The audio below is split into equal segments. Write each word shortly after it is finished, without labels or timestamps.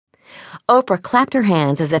Oprah clapped her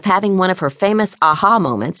hands as if having one of her famous aha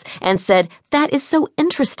moments and said, "That is so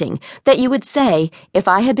interesting that you would say, if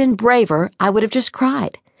I had been braver, I would have just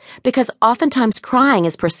cried." Because oftentimes crying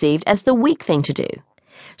is perceived as the weak thing to do.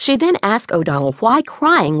 She then asked O'Donnell why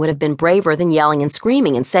crying would have been braver than yelling and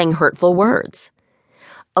screaming and saying hurtful words.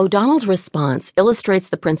 O'Donnell's response illustrates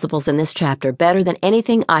the principles in this chapter better than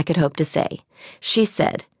anything I could hope to say. She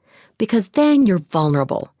said, "Because then you're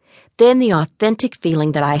vulnerable. Then the authentic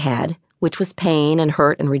feeling that I had, which was pain and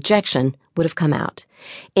hurt and rejection, would have come out.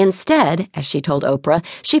 Instead," as she told Oprah,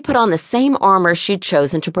 she put on the same armor she'd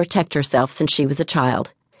chosen to protect herself since she was a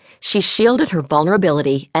child. She shielded her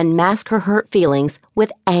vulnerability and masked her hurt feelings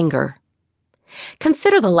with anger.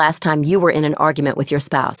 Consider the last time you were in an argument with your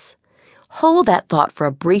spouse. Hold that thought for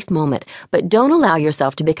a brief moment, but don't allow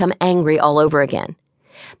yourself to become angry all over again.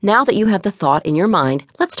 Now that you have the thought in your mind,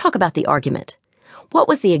 let's talk about the argument. What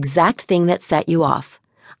was the exact thing that set you off?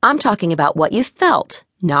 I'm talking about what you felt,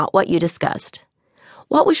 not what you discussed.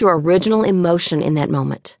 What was your original emotion in that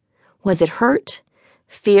moment? Was it hurt,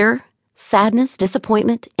 fear, sadness,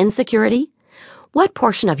 disappointment, insecurity? What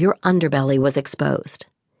portion of your underbelly was exposed?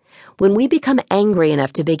 When we become angry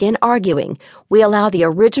enough to begin arguing, we allow the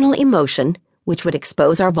original emotion, which would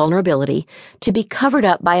expose our vulnerability, to be covered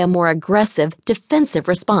up by a more aggressive, defensive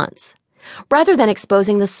response. Rather than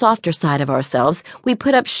exposing the softer side of ourselves, we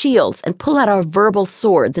put up shields and pull out our verbal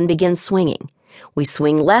swords and begin swinging. We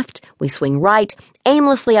swing left, we swing right,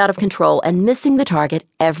 aimlessly out of control and missing the target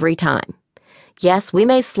every time. Yes, we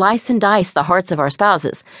may slice and dice the hearts of our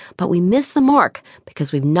spouses, but we miss the mark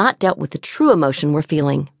because we've not dealt with the true emotion we're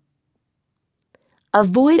feeling.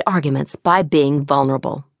 Avoid arguments by being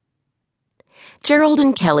vulnerable. Gerald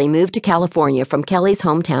and Kelly moved to California from Kelly's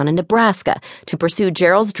hometown in Nebraska to pursue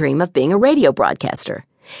Gerald's dream of being a radio broadcaster.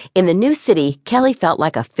 In the new city, Kelly felt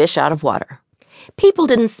like a fish out of water. People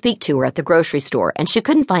didn't speak to her at the grocery store, and she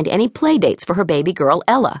couldn't find any play dates for her baby girl,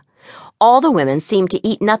 Ella. All the women seemed to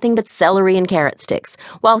eat nothing but celery and carrot sticks,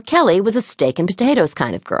 while Kelly was a steak and potatoes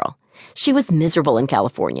kind of girl. She was miserable in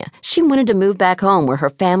California. She wanted to move back home where her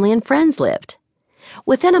family and friends lived.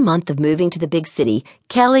 Within a month of moving to the big city,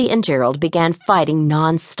 Kelly and Gerald began fighting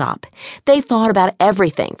nonstop. They fought about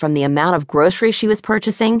everything from the amount of groceries she was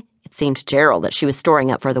purchasing — it seemed to Gerald that she was storing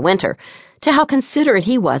up for the winter — to how considerate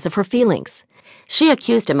he was of her feelings. She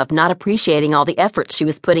accused him of not appreciating all the efforts she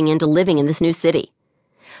was putting into living in this new city.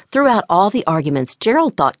 Throughout all the arguments,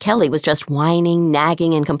 Gerald thought Kelly was just whining,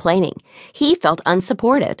 nagging, and complaining. He felt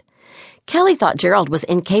unsupported. Kelly thought Gerald was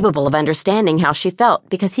incapable of understanding how she felt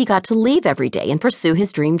because he got to leave every day and pursue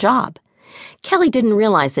his dream job. Kelly didn't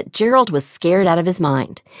realize that Gerald was scared out of his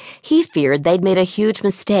mind. He feared they'd made a huge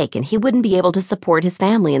mistake and he wouldn't be able to support his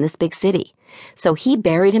family in this big city. So he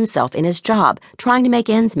buried himself in his job, trying to make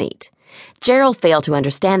ends meet. Gerald failed to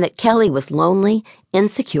understand that Kelly was lonely,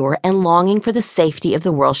 insecure, and longing for the safety of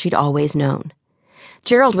the world she'd always known.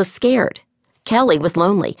 Gerald was scared. Kelly was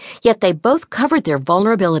lonely, yet they both covered their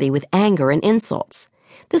vulnerability with anger and insults.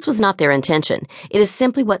 This was not their intention. It is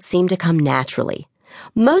simply what seemed to come naturally.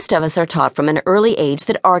 Most of us are taught from an early age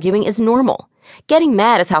that arguing is normal. Getting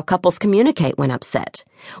mad is how couples communicate when upset.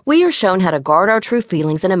 We are shown how to guard our true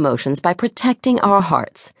feelings and emotions by protecting our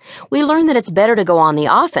hearts. We learn that it's better to go on the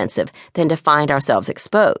offensive than to find ourselves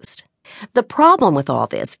exposed. The problem with all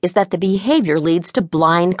this is that the behavior leads to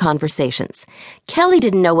blind conversations. Kelly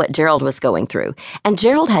didn't know what Gerald was going through, and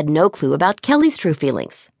Gerald had no clue about Kelly's true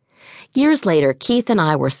feelings. Years later, Keith and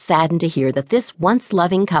I were saddened to hear that this once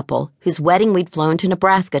loving couple, whose wedding we'd flown to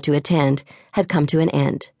Nebraska to attend, had come to an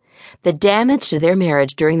end. The damage to their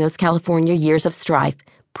marriage during those California years of strife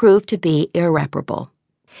proved to be irreparable.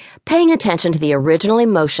 Paying attention to the original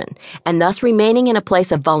emotion and thus remaining in a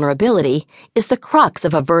place of vulnerability is the crux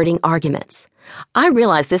of averting arguments. I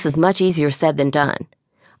realize this is much easier said than done.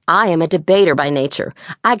 I am a debater by nature.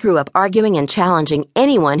 I grew up arguing and challenging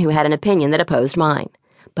anyone who had an opinion that opposed mine.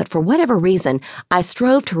 But for whatever reason, I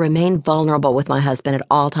strove to remain vulnerable with my husband at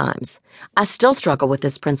all times. I still struggle with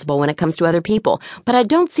this principle when it comes to other people, but I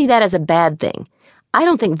don't see that as a bad thing. I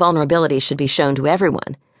don't think vulnerability should be shown to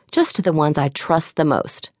everyone, just to the ones I trust the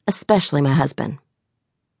most, especially my husband.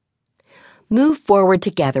 Move forward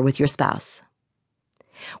together with your spouse.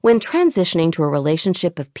 When transitioning to a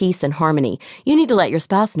relationship of peace and harmony, you need to let your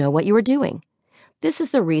spouse know what you are doing. This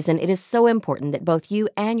is the reason it is so important that both you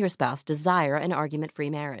and your spouse desire an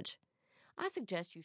argument-free marriage. I suggest you